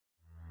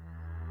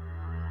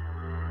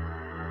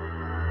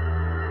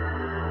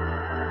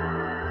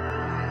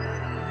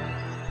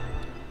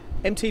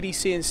MTD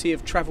CNC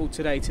have travelled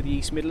today to the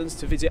East Midlands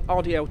to visit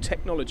RDL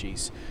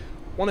Technologies,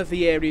 one of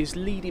the area's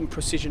leading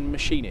precision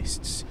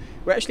machinists.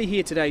 We're actually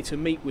here today to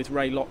meet with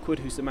Ray Lockwood,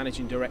 who's the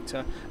Managing Director,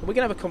 and we're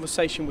going to have a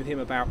conversation with him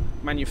about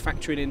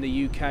manufacturing in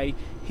the UK,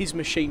 his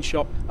machine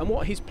shop, and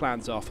what his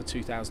plans are for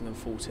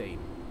 2014.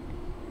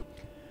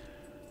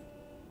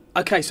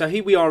 Okay, so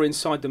here we are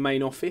inside the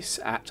main office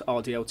at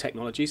RDL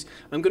Technologies.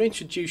 I'm going to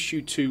introduce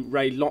you to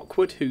Ray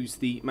Lockwood, who's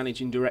the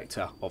Managing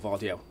Director of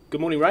RDL.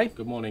 Good morning, Ray.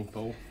 Good morning,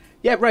 Paul.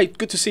 Yeah, Ray,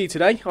 good to see you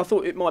today. I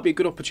thought it might be a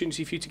good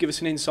opportunity for you to give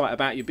us an insight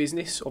about your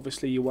business.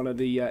 Obviously, you're one of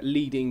the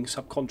leading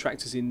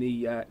subcontractors in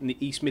the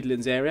East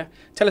Midlands area.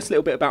 Tell us a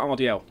little bit about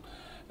RDL.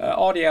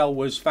 RDL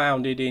was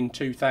founded in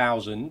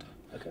 2000,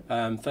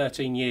 Okay.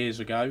 13 years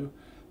ago.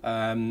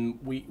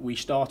 We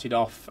started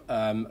off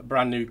a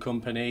brand new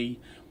company.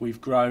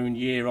 We've grown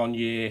year on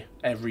year,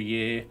 every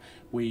year.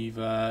 We've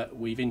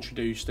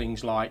introduced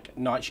things like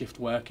night shift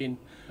working,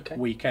 Okay.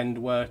 weekend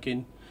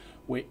working,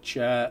 which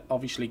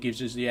obviously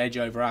gives us the edge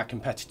over our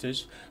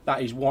competitors.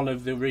 That is one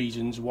of the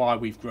reasons why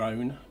we've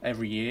grown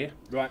every year.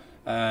 Right.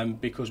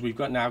 Because we've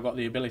now got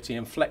the ability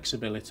and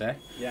flexibility,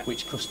 Yeah.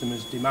 which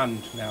customers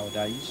demand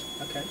nowadays,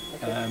 Okay.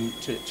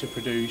 to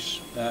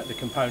produce the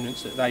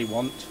components that they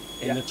want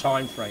in Yeah. the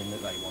time frame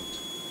that they want.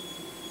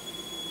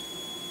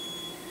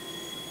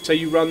 So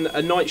you run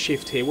a night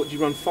shift here. What do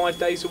you run, 5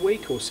 days a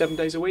week or 7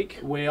 days a week?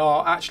 We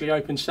are actually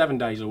open 7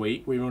 days a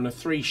week. We run a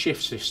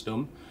 3-shift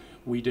system.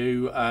 We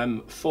do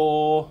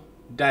 4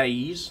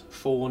 days,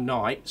 4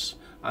 nights,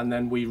 and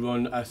then we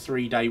run a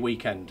 3-day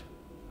weekend.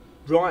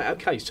 Right.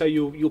 Okay. So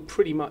you're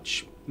pretty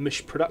much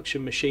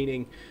production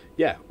machining,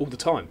 yeah, all the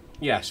time.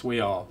 Yes, we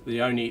are.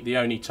 The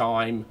only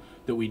time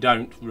that we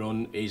don't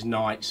run is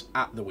nights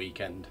at the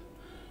weekend,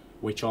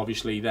 which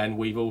obviously then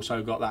we've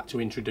also got that to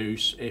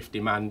introduce if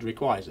demand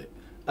requires it.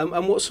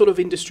 And what sort of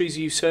industries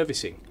are you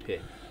servicing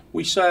here?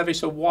 We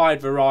service a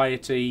wide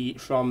variety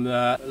from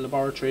the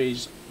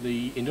laboratories,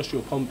 the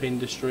industrial pump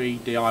industry,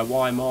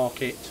 DIY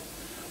market,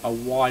 a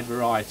wide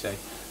variety.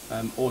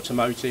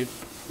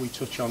 Automotive we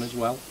touch on as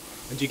well.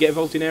 And do you get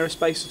involved in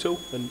aerospace at all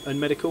and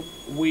medical?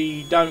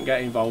 We don't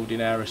get involved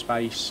in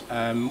aerospace.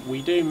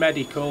 We do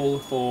medical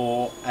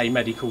for a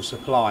medical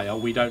supplier.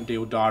 We don't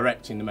deal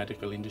direct in the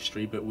medical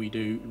industry, but we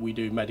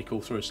do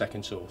medical through a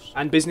second source.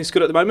 And business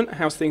good at the moment?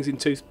 How's things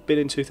been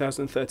in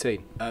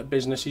 2013?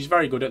 Business is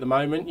very good at the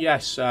moment.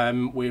 Yes,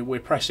 we're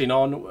pressing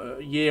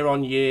on. Year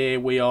on year,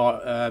 we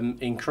are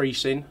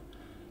increasing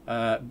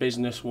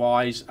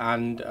business-wise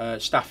and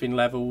staffing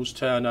levels,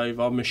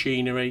 turnover,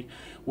 machinery.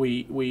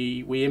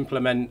 We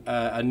implement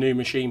a new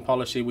machine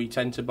policy. We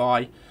tend to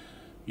buy,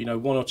 1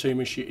 or 2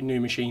 new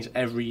machines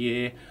every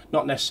year.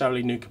 Not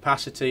necessarily new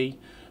capacity,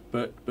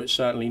 but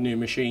certainly new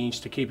machines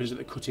to keep us at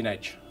the cutting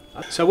edge.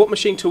 So what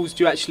machine tools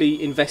do you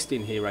actually invest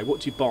in here, Ray?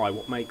 What do you buy?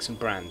 What makes and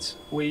brands?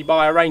 We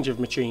buy a range of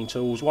machine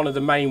tools. One of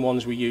the main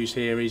ones we use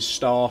here is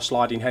Star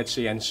sliding head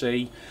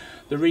CNC.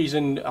 The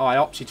reason I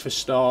opted for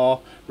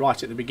Star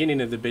right at the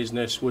beginning of the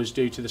business was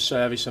due to the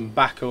service and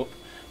backup,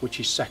 which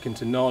is second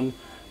to none.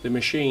 The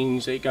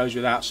machines, it goes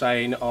without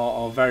saying,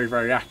 are very,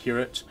 very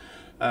accurate.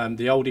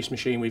 The oldest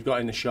machine we've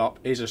got in the shop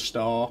is a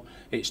Star.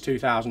 It's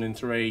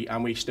 2003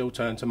 and we still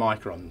turn to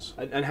microns.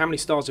 And how many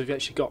stars have you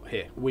actually got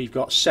here? We've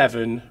got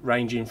 7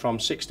 ranging from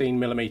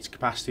 16mm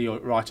capacity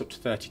right up to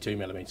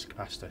 32mm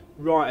capacity.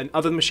 Right, and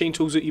other machine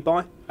tools that you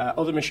buy?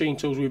 Other machine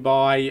tools we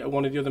buy,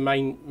 one of the other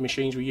main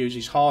machines we use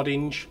is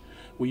Hardinge.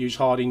 We use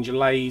Hardinge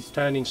lathe,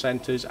 turning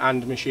centres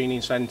and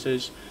machining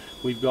centres.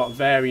 We've got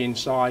varying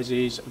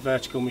sizes,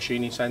 vertical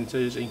machining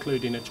centres,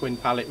 including a twin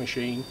pallet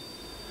machine.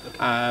 Okay.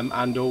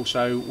 And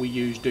also we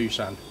use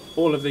Doosan.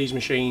 All of these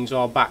machines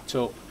are backed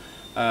up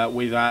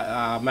with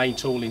our main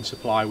tooling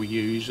supply we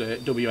use,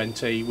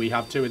 WNT. We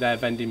have 2 of their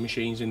vending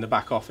machines in the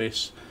back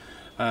office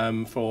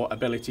for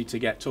ability to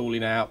get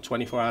tooling out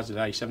 24 hours a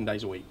day, 7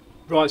 days a week.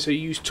 Right, so you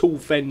use tool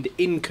vend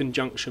in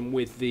conjunction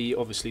with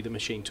obviously the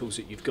machine tools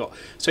that you've got.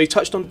 So you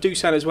touched on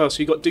Doosan as well, so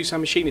you've got Doosan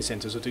machining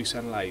centres or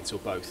Doosan lathes or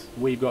both?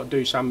 We've got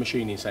Doosan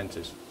machining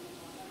centres.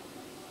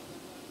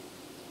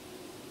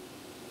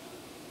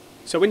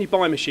 So when you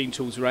buy machine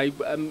tools, Ray,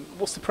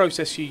 what's the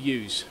process you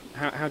use?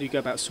 How do you go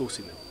about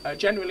sourcing them?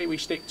 Generally we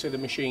stick to the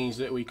machines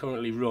that we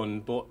currently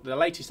run, but the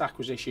latest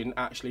acquisition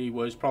actually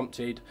was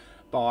prompted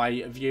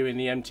by viewing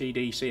the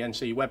MTD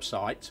CNC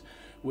website.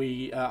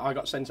 I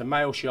got sent a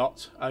mail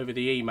shot over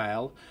the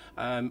email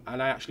and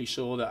I actually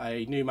saw that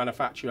a new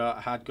manufacturer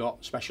had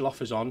got special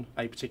offers on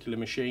a particular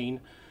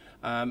machine,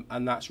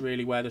 and that's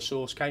really where the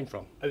source came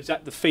from. Oh, is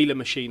that the feeler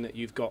machine that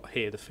you've got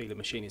here, the feeler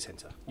machining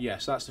centre?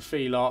 Yes, that's the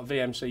Feeler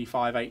VMC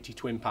 580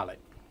 twin pallet.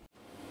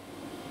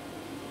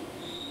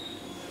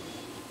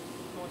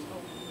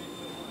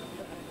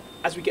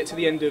 As we get to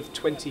the end of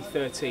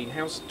 2013,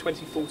 how's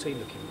 2014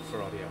 looking for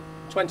RDL?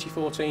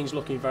 2014 is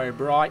looking very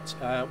bright.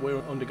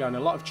 We're undergoing a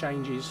lot of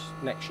changes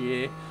next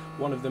year.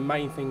 One of the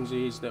main things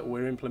is that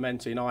we're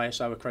implementing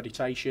ISO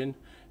accreditation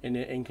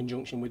in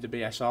conjunction with the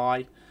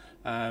BSI.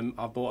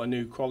 I've brought a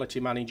new quality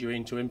manager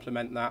in to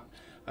implement that,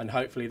 and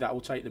hopefully that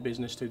will take the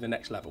business to the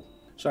next level.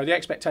 So the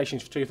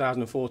expectations for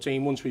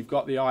 2014, once we've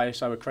got the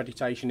ISO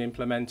accreditation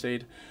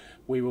implemented,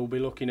 we will be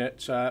looking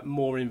at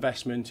more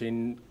investment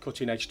in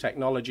cutting edge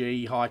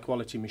technology, high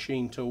quality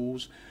machine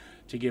tools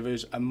to give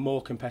us a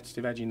more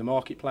competitive edge in the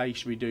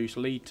marketplace, reduce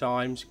lead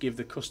times, give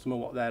the customer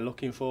what they're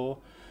looking for.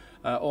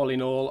 All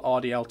in all,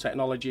 RDL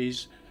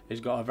Technologies has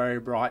got a very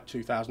bright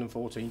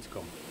 2014 to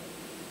come.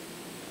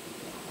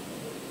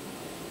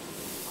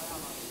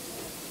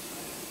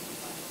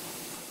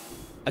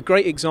 A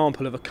great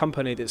example of a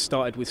company that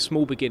started with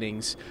small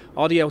beginnings,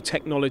 RDL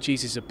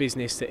Technologies is a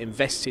business that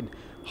invests in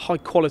high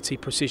quality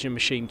precision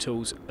machine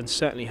tools and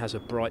certainly has a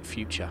bright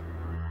future.